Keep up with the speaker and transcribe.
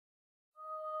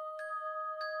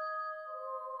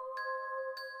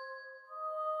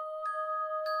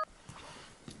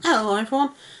Hello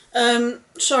everyone.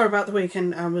 Sorry about the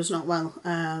weekend, I was not well.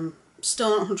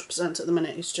 Still not 100% at the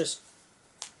minute, it's just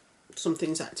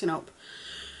something's acting up.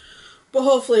 But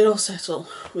hopefully it'll settle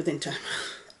within time.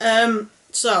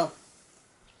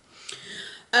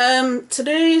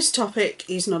 Today's topic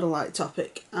is not a light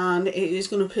topic, and it is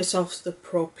going to piss off the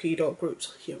pro-pedo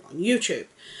groups here on YouTube.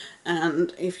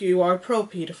 And if you are a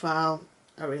pro-pedophile,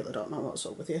 I really don't know what's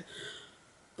up with you.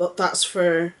 But that's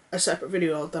for a separate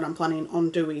video that I'm planning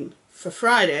on doing for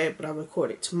Friday, but I'll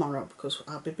record it tomorrow because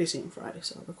I'll be busy on Friday,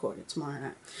 so I'll record it tomorrow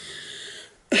night.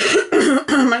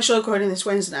 I'm actually recording this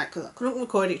Wednesday night because I couldn't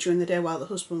record it during the day while the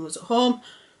husband was at home,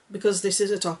 because this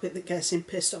is a topic that gets him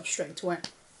pissed off straight away.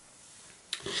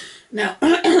 Now,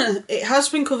 it has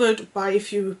been covered by a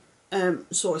few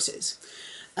sources,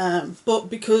 but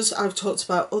because I've talked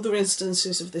about other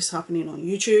instances of this happening on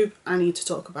YouTube, I need to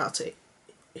talk about it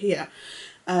here.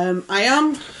 I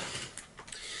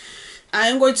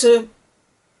am going to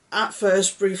at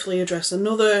first briefly address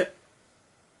another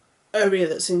area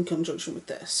that's in conjunction with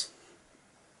this.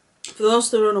 For those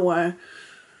that are unaware,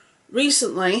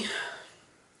 recently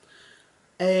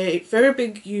a very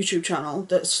big YouTube channel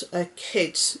that's a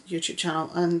kids YouTube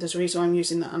channel, and there's a reason why I'm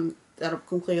using that, and that'll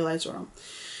become clear later on,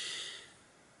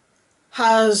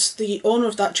 the owner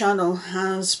of that channel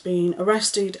has been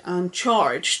arrested and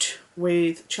charged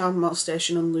with child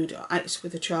molestation and lewd acts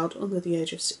with a child under the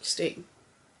age of 16.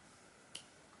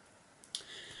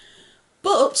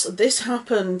 But this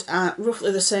happened at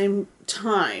roughly the same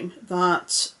time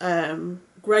that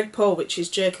Greg Paul, which is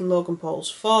Jake and Logan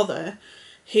Paul's father,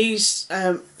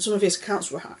 some of his accounts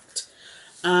were hacked.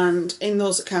 And in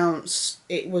those accounts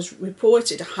it was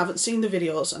reported, I haven't seen the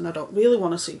videos and I don't really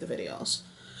want to see the videos,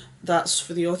 that's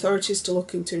for the authorities to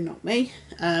look into, not me,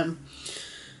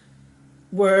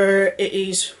 where it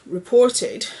is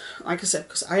reported, like I said,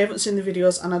 because I haven't seen the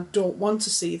videos and I don't want to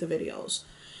see the videos,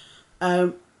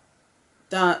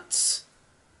 that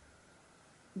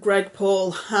Greg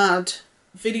Paul had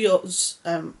videos,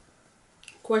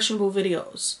 questionable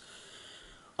videos,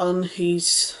 on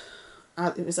his,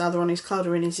 it was either on his cloud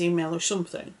or in his email or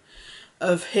something,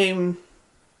 of him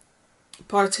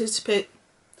participating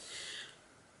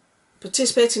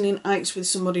in acts with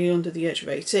somebody under the age of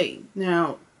 18.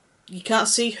 Now, you can't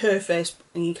see her face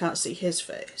and you can't see his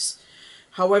face.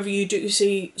 However, you do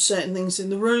see certain things in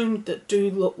the room that do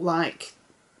look like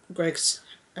Greg's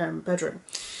bedroom.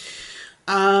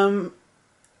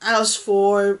 As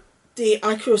for the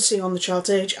accuracy on the child's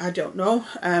age, I don't know.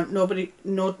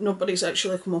 Nobody's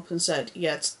actually come up and said,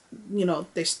 yes, you know,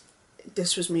 this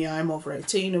was me, I'm over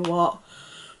 18 or what.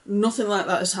 Nothing like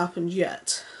that has happened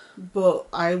yet. But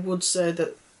I would say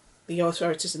that the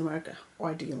authorities in America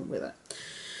are dealing with it.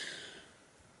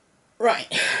 Right.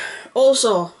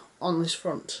 Also, on this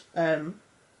front, because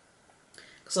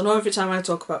I know every time I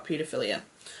talk about paedophilia,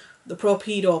 the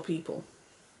pro-pedo people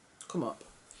come up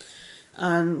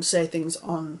and say things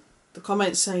on the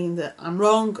comments saying that I'm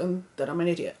wrong and that I'm an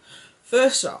idiot.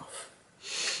 First off,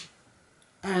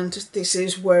 and this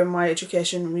is where my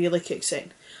education really kicks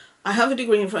in, I have a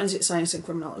degree in forensic science and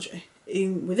criminology,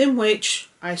 within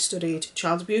which I studied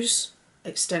child abuse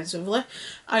extensively.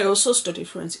 I also studied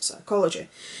forensic psychology.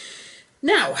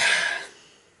 Now,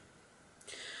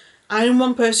 I am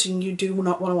one person you do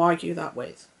not want to argue that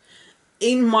with.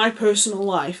 In my personal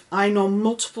life, I know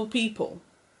multiple people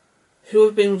who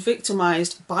have been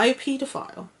victimised by a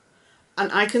paedophile,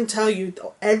 and I can tell you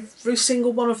that every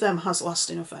single one of them has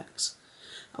lasting effects.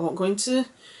 I won't go into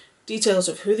details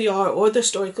of who they are or their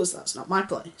story because that's not my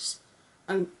place.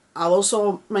 And I'll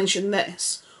also mention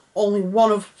this: only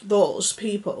one of those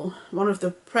people, one of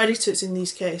the predators in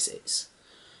these cases,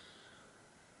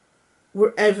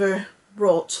 were ever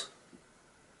brought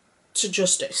to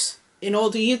justice. In all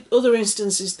the other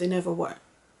instances, they never were.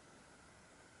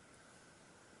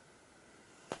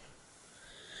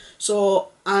 So,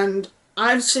 and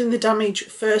I've seen the damage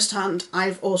firsthand.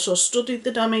 I've also studied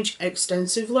the damage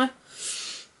extensively.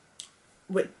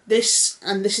 With this,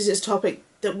 and this is a topic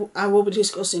that I will be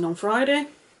discussing on Friday,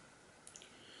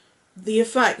 the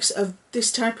effects of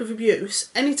this type of abuse,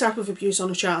 any type of abuse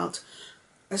on a child,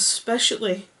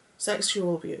 especially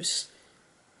sexual abuse,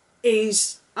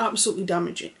 is absolutely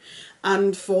damaging.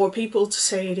 And for people to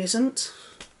say it isn't,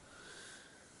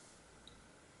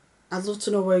 I'd love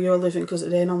to know where you're living because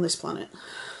it ain't on this planet.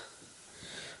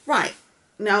 Right,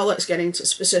 now let's get into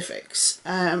specifics.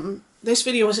 This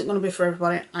video isn't going to be for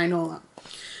everybody, I know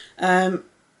that.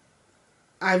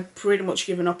 I've pretty much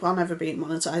given up on ever being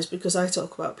monetized because I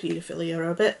talk about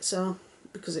paedophilia a bit, so,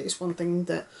 because it's one thing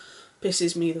that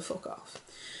pisses me the fuck off.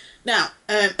 Now,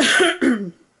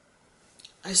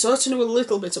 I sort of knew a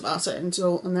little bit about it and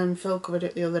then Phil covered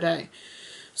it the other day.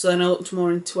 So then I looked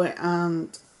more into it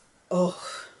and,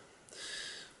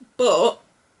 but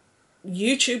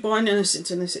YouTube are innocent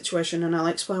in this situation, and I'll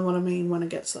explain what I mean when I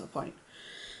get to that point.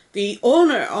 The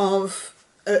owner of,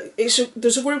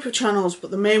 there's a group of channels,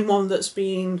 but the main one that's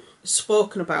being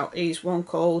spoken about is one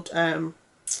called 7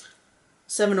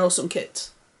 Awesome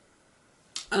Kids.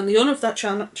 And the owner of that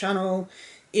channel,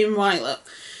 Ian Weiler,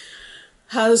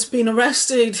 has been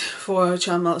arrested for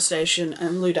child molestation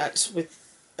and lewd acts with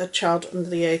a child under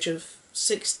the age of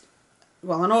 6.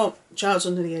 Well, I know child's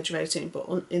under the age of 18,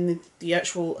 but in the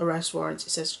actual arrest warrant it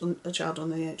says a child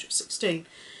under the age of 16.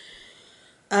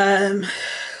 Now,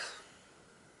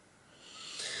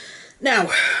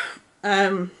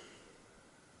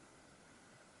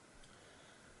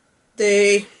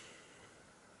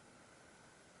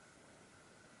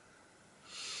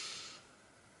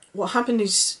 what happened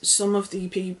is some of the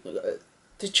people,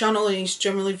 the channel is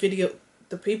generally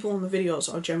the people on the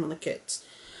videos are generally kids,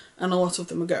 and a lot of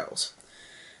them are girls.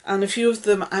 And a few of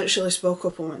them actually spoke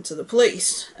up and went to the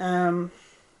police, and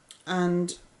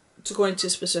to go into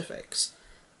specifics,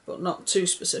 but not too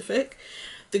specific,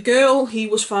 the girl he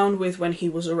was found with when he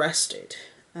was arrested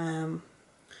had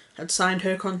signed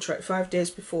her contract 5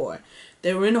 days before.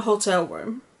 They were in a hotel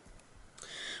room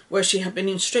where she had been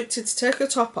instructed to take her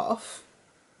top off,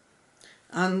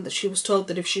 and she was told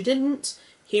that if she didn't,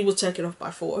 he would take it off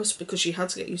by force because she had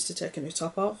to get used to taking her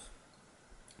top off.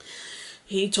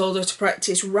 He told her to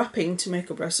practice rapping to make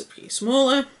her breasts appear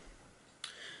smaller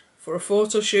for a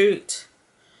photo shoot.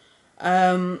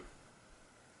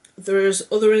 There's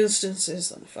other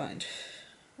instances, let me find.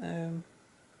 I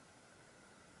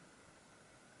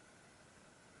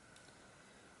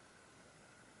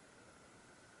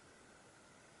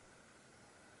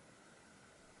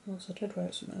did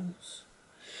write something else.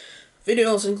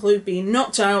 Videos include being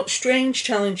knocked out, strange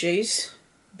challenges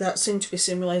that seem to be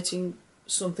simulating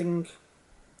something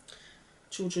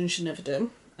children should never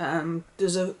do.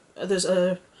 There's a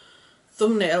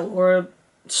thumbnail or a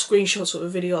screenshot of a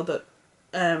video that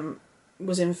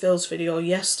was in Phil's video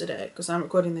yesterday, because I'm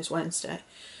recording this Wednesday,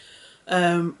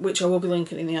 which I will be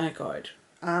linking in the iCard.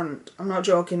 And I'm not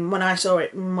joking, when I saw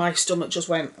it, my stomach just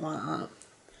went like that.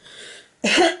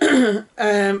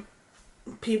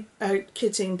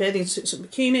 Kids in bathing suits and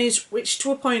bikinis, which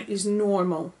to a point is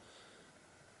normal,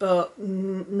 but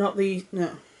not the,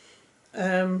 no.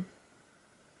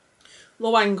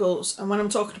 Low angles, and when I'm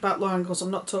talking about low angles, I'm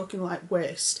not talking like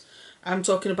waist, I'm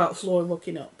talking about floor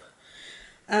looking up.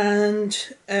 And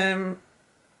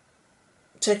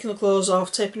taking the clothes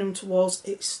off, taping them to walls,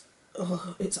 it's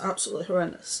absolutely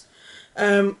horrendous.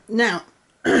 Now,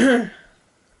 the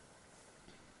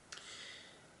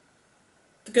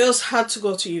girls had to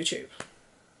go to YouTube.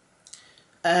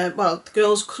 Well, the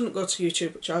girls couldn't go to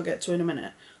YouTube, which I'll get to in a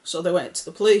minute. So they went to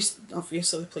the police.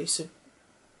 Obviously, the police have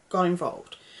got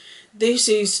involved. This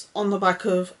is on the back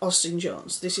of Austin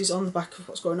Jones. This is on the back of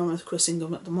what's going on with Chris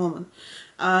Ingham at the moment.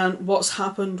 And what's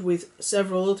happened with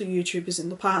several other YouTubers in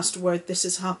the past where this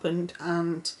has happened,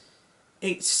 and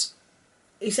it's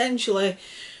essentially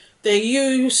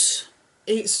it's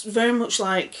very much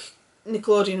like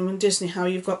Nickelodeon and Disney, how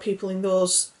you've got people in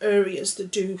those areas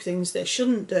that do things they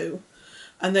shouldn't do,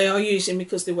 and they are using,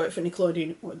 because they work for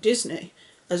Nickelodeon or Disney,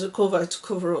 as a cover to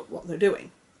cover up what they're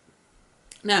doing.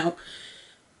 Now,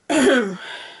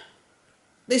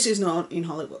 this is not in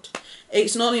Hollywood.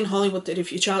 It's not in Hollywood that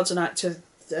if your child's an actor,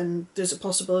 then there's a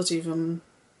possibility of them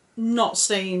not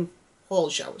staying whole,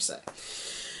 shall we say.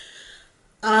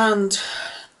 And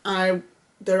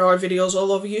there are videos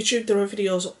all over YouTube, there are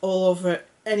videos all over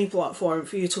any platform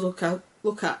for you to look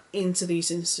at into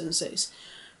these instances.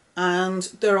 And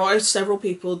there are several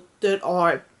people that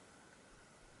are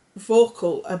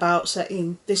vocal about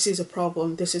saying this is a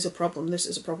problem, this is a problem, this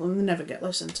is a problem, and they never get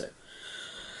listened to.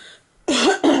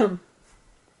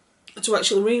 To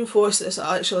actually reinforce this,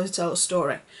 I'll actually tell a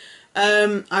story.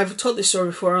 I've told this story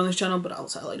before on this channel, but I'll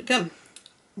tell it again.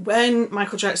 When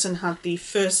Michael Jackson had the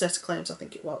first set of claims, I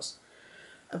think it was,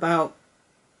 about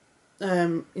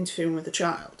interfering with a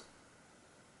child,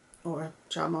 or a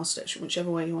child molestation,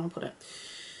 whichever way you want to put it,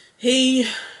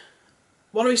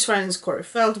 one of his friends, Corey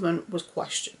Feldman, was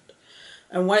questioned.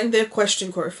 And when they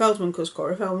questioned Corey Feldman, because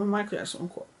Corey Feldman and Michael Jackson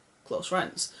were close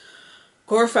friends,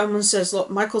 Corey Feldman says, look,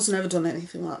 Michael's never done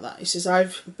anything like that. He says,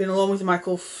 I've been alone with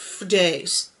Michael for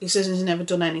days. He says he's never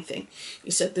done anything.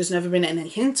 He said there's never been any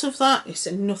hint of that. He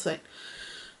said nothing.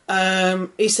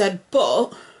 He said,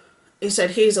 but, he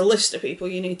said, here's a list of people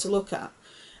you need to look at.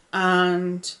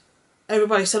 And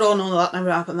everybody said, oh no, that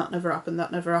never happened, that never happened,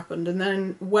 that never happened. And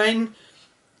then when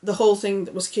the whole thing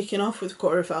that was kicking off with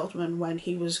Corey Feldman when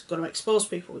he was going to expose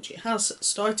people, which he has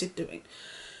started doing,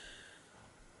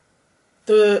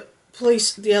 the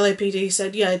police, the LAPD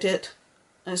said, yeah, I did.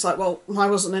 And it's like, well, why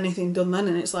wasn't anything done then?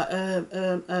 And it's like,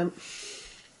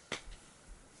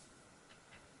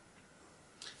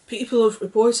 people have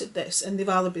reported this and they've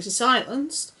either been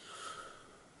silenced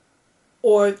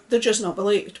or they're just not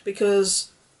believed,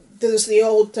 because there's the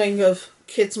old thing of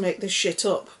kids make this shit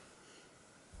up.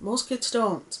 Most kids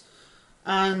don't.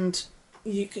 And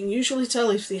you can usually tell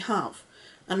if they have.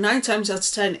 And 9 times out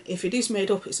of 10, if it is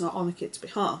made up, it's not on the kid's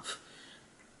behalf.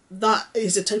 That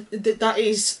is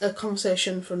a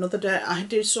conversation for another day. I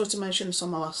did sort of mention this on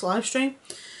my last live stream,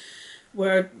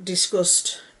 where I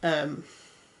discussed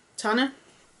Tanner.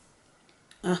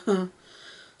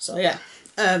 So yeah.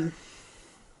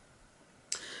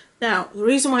 Now, the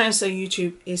reason why I say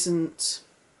YouTube isn't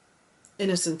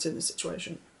innocent in this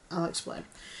situation, I'll explain.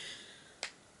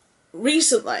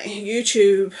 Recently,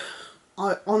 YouTube,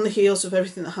 on the heels of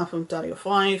everything that happened with Daddy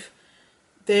 5,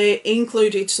 they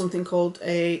included something called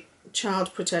a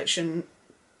child protection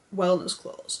wellness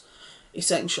clause,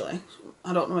 essentially.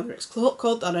 I don't know whether it's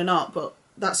called that or not, but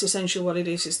that's essentially what it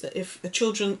is that if a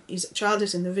child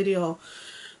is in the video,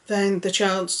 then the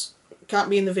child can't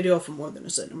be in the video for more than a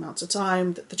certain amount of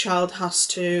time, that the child has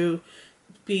to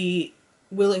be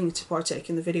willing to partake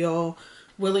in the video,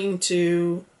 willing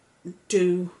to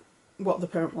do what the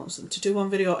parent wants them to do on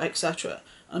video, etc.,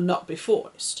 and not be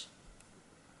forced.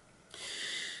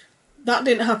 That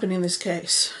didn't happen in this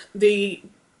case.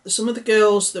 Some of the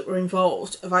girls that were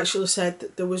involved have actually said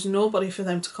that there was nobody for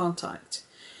them to contact.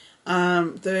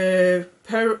 They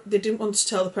didn't want to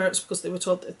tell the parents because they were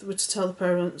told that if they were to tell the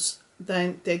parents,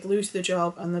 then they'd lose their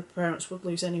job and the parents would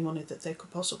lose any money that they could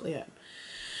possibly earn.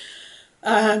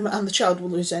 And the child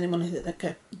would lose any money that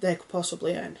they could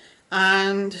possibly earn.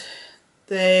 And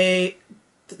they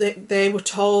were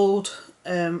told,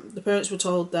 the parents were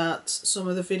told that some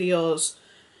of the videos,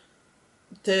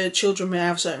 the children may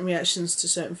have certain reactions to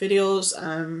certain videos,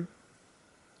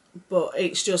 but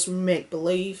it's just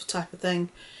make-believe type of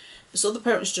thing. So the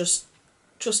parents just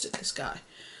trusted this guy.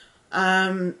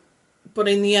 But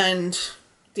in the end,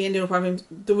 they ended up having,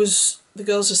 the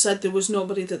girls have said there was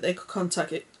nobody that they could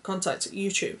contact at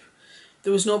YouTube.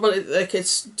 There was nobody that they could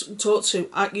talk to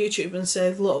at YouTube and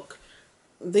say, look,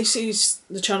 this is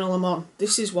the channel I'm on,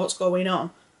 this is what's going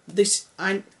on,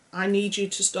 I need you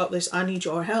to stop this, I need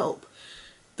your help.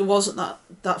 There wasn't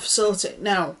that facility.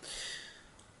 Now,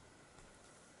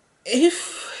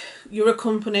 if you're a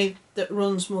company that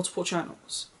runs multiple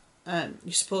channels, and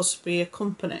you're supposed to be a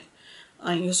company,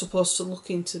 and you're supposed to look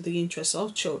into the interests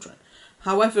of children.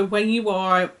 However, when you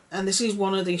are, and this is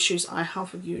one of the issues I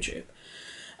have with YouTube,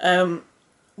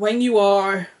 when you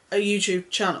are a YouTube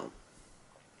channel,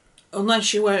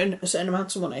 unless you earn a certain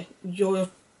amount of money,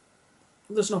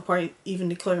 there's no point even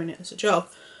declaring it as a job,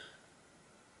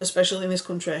 especially in this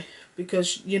country,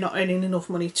 because you're not earning enough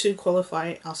money to qualify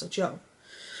it as a job.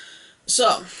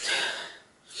 So,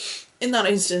 in that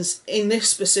instance, in this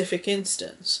specific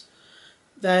instance,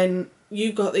 then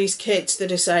you've got these kids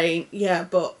that are saying, yeah,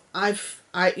 but I've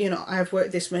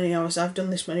worked this many hours, I've done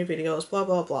this many videos, blah,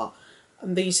 blah, blah,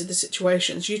 and these are the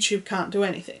situations. YouTube can't do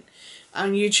anything.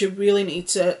 And YouTube really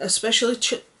needs to, especially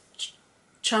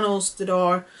channels that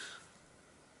are,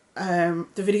 the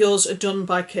videos are done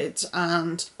by kids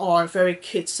and are very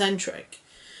kid-centric,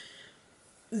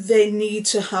 they need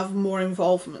to have more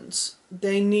involvement.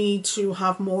 They need to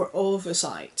have more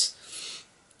oversight.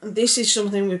 This is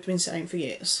something we've been saying for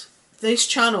years. This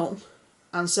channel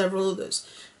and several others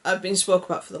have been spoke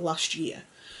about for the last year.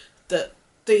 That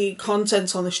the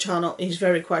content on this channel is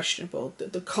very questionable.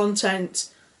 That the content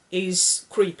is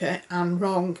creepy and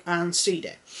wrong and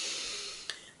seedy.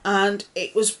 And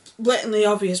it was blatantly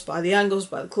obvious by the angles,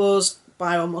 by the clothes,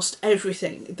 by almost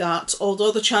everything, that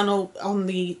although the channel on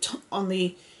the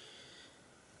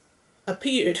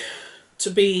appeared to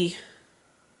be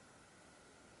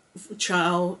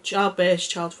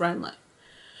child-based, child-friendly,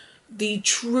 the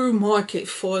true market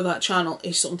for that channel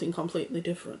is something completely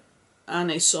different,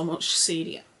 and is so much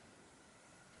seedier.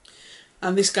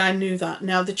 And this guy knew that.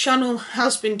 Now, the channel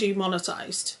has been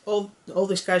demonetized. All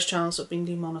this guy's channels have been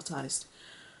demonetized.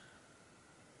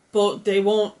 But they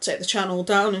won't take the channel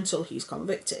down until he's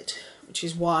convicted, which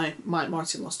is why Mike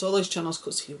Martin lost all his channels,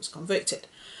 because he was convicted.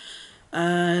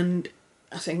 And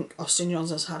I think Austin Jones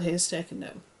has had his taken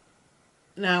down.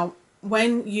 Now,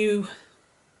 when you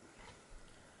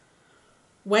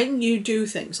do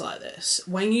things like this,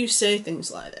 when you say things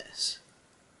like this,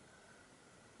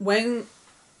 when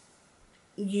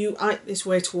you act this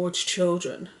way towards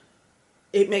children,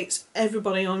 it makes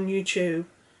everybody on YouTube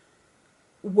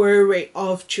wary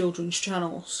of children's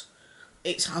channels.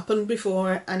 It's happened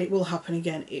before and it will happen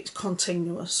again. It's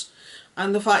continuous.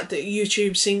 And the fact that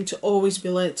YouTube seemed to always be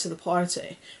late to the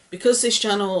party, because this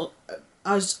channel,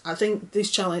 as I think this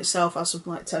channel itself has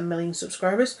something like 10 million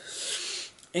subscribers,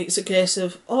 it's a case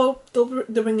of, oh,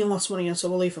 they're bringing lots of money in, so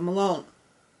we'll leave them alone.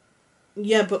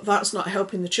 Yeah, but that's not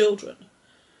helping the children.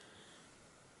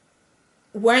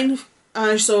 When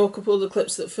I saw a couple of the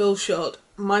clips that Phil showed,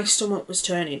 my stomach was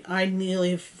turning. I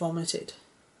nearly vomited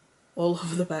all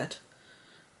over the bed.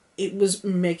 It was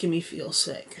making me feel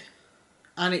sick.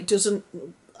 And it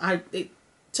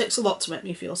takes a lot to make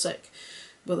me feel sick.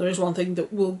 But there is one thing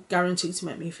that will guarantee to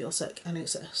make me feel sick, and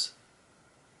it's this.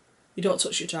 You don't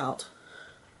touch your child.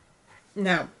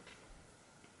 Now,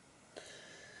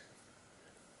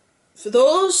 for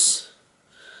those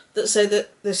that say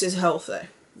that this is healthy,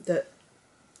 that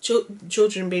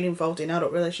children being involved in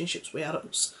adult relationships with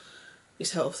adults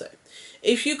is healthy,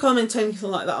 if you comment anything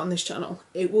like that on this channel,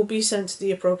 it will be sent to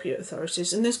the appropriate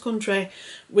authorities in this country,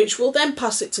 which will then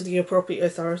pass it to the appropriate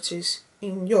authorities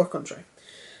in your country.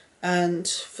 And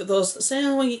for those that say,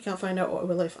 oh, you can't find out what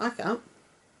we live, I can't,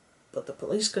 but the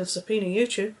police can subpoena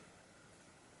YouTube.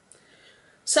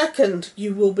 Second,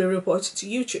 you will be reported to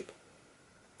YouTube.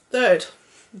 Third,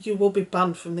 you will be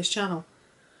banned from this channel.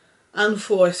 And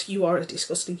fourth, you are a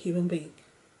disgusting human being.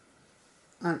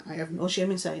 And I have no shame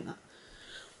in saying that.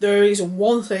 There is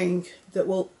one thing that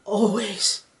will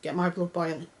always get my blood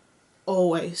boiling.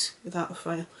 Always, without a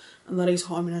fail. And that is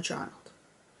harming a child.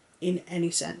 In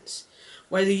any sense.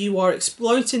 Whether you are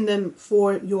exploiting them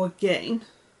for your gain,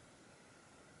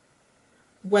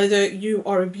 whether you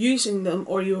are abusing them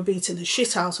or you are beating the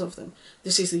shit out of them.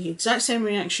 This is the exact same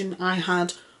reaction I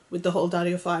had with the whole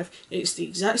Daddy of Five. It's the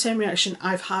exact same reaction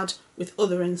I've had with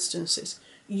other instances.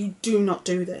 You do not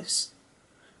do this.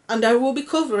 And I will be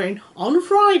covering on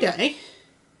Friday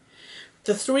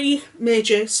the 3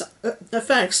 major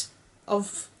effects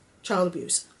of child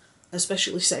abuse,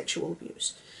 especially sexual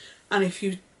abuse. And if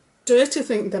you dare to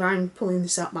think that I'm pulling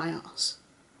this out my ass,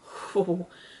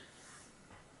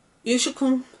 you should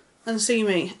come and see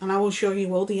me and I will show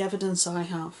you all the evidence I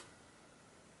have.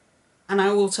 And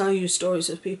I will tell you stories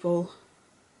of people,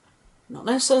 not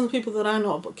necessarily people that I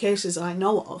know, but cases I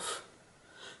know of,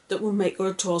 that will make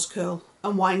your toes curl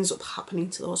and what ends up happening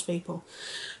to those people.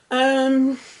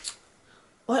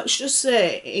 Let's just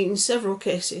say in several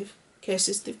cases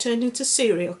they've turned into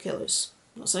serial killers.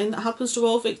 I'm not saying that happens to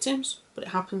all victims, but it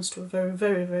happens to a very,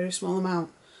 very, very small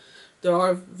amount. There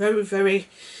are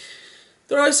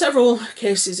several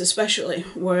cases especially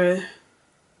where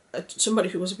somebody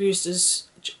who was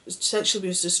sexually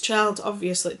abused as a child,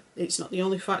 obviously it's not the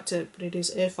only factor, but it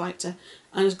is a factor,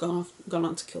 and has gone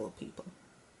on to kill people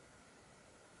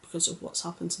because of what's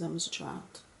happened to them as a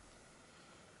child.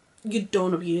 You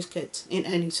don't abuse kids in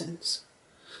any sense.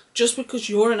 Just because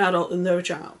you're an adult and they're a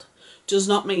child does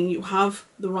not mean you have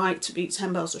the right to beat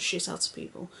 10 bells of shit out of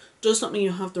people. Does not mean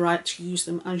you have the right to use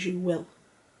them as you will.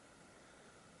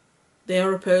 They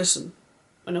are a person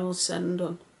when all is said and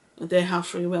done. And they have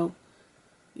free will.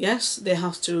 Yes, they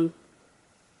have to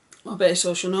obey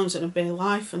social norms and obey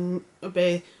life and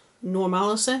obey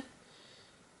normalcy.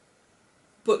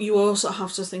 But you also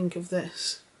have to think of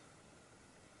this.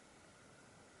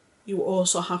 You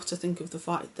also have to think of the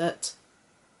fact that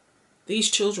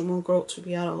these children will grow up to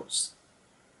be adults.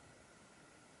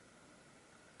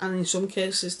 And in some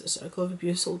cases, the cycle of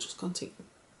abuse will just continue.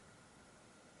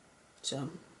 So,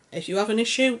 if you have an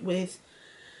issue with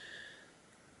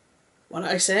what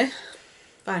I say,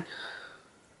 fine.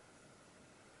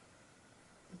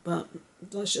 But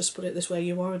let's just put it this way,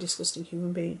 you are a disgusting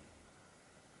human being.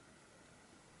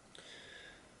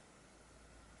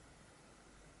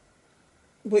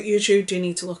 But YouTube do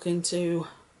need to look into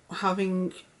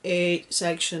having a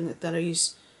section that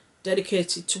is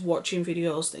dedicated to watching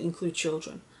videos that include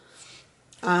children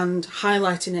and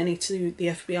highlighting any to the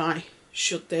FBI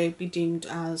should they be deemed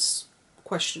as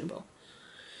questionable.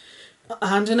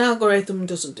 And an algorithm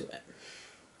doesn't do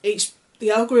it.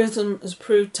 The algorithm has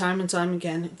proved time and time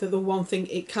again that the one thing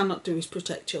it cannot do is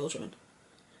protect children.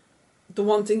 The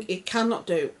one thing it cannot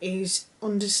do is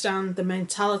understand the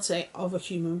mentality of a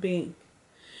human being.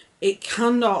 It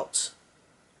cannot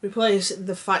replace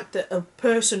the fact that a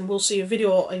person will see a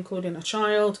video including a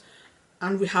child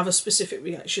and we have a specific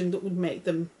reaction that would make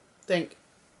them think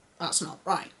that's not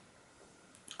right.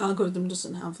 Algorithm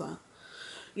doesn't have that.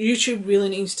 YouTube really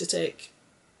needs to take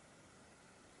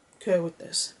care with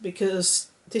this because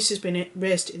this has been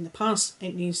raised in the past.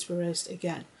 It needs to be raised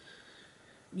again.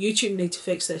 YouTube need to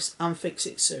fix this and fix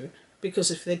it soon,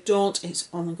 because if they don't, it's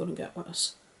only going to get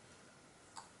worse.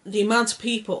 The amount of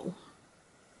people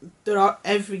there are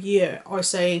every year are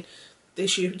saying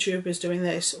this YouTuber is doing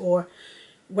this, or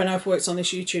when I've worked on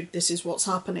this YouTube, this is what's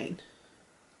happening.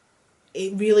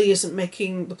 It really isn't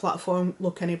making the platform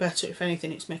look any better. If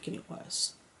anything, it's making it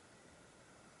worse.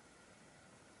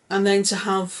 And then to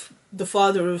have the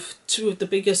father of two of the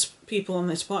biggest people on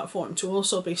this platform to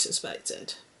also be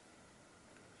suspected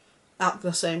at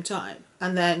the same time,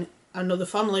 and then another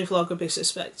family vlogger be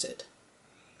suspected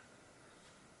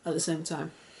at the same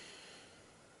time.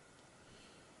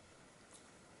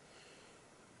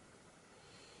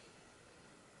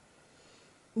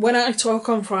 When I talk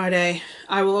on Friday,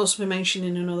 I will also be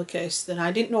mentioning another case that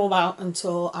I didn't know about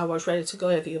until I was ready to go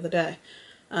here the other day.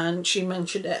 And she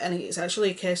mentioned it, and it's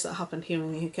actually a case that happened here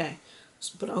in the UK.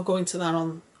 But I'll go into that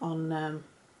on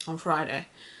Friday.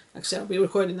 Like I said, I'll be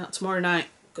recording that tomorrow night,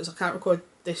 because I can't record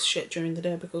this shit during the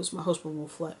day because my husband will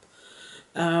flip.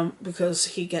 Because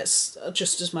he gets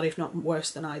just as mad, if not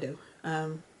worse, than I do.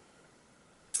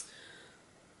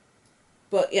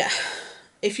 But yeah,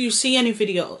 if you see any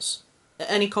videos,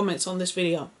 any comments on this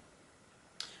video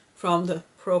from the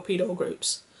pro-pedo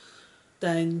groups,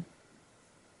 then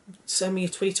send me a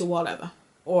tweet or whatever,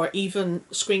 or even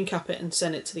screen cap it and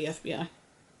send it to the FBI,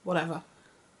 whatever.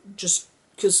 Just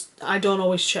because I don't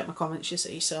always check my comments, you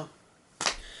see. So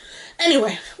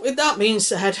anyway, with that being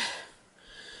said,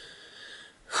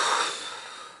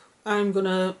 I'm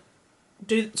gonna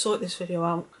sort this video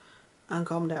out and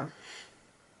calm down.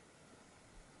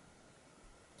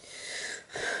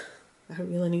 I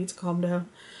really need to calm down.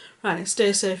 Right,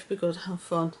 stay safe, be good, have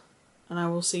fun, and I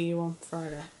will see you on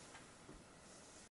Friday.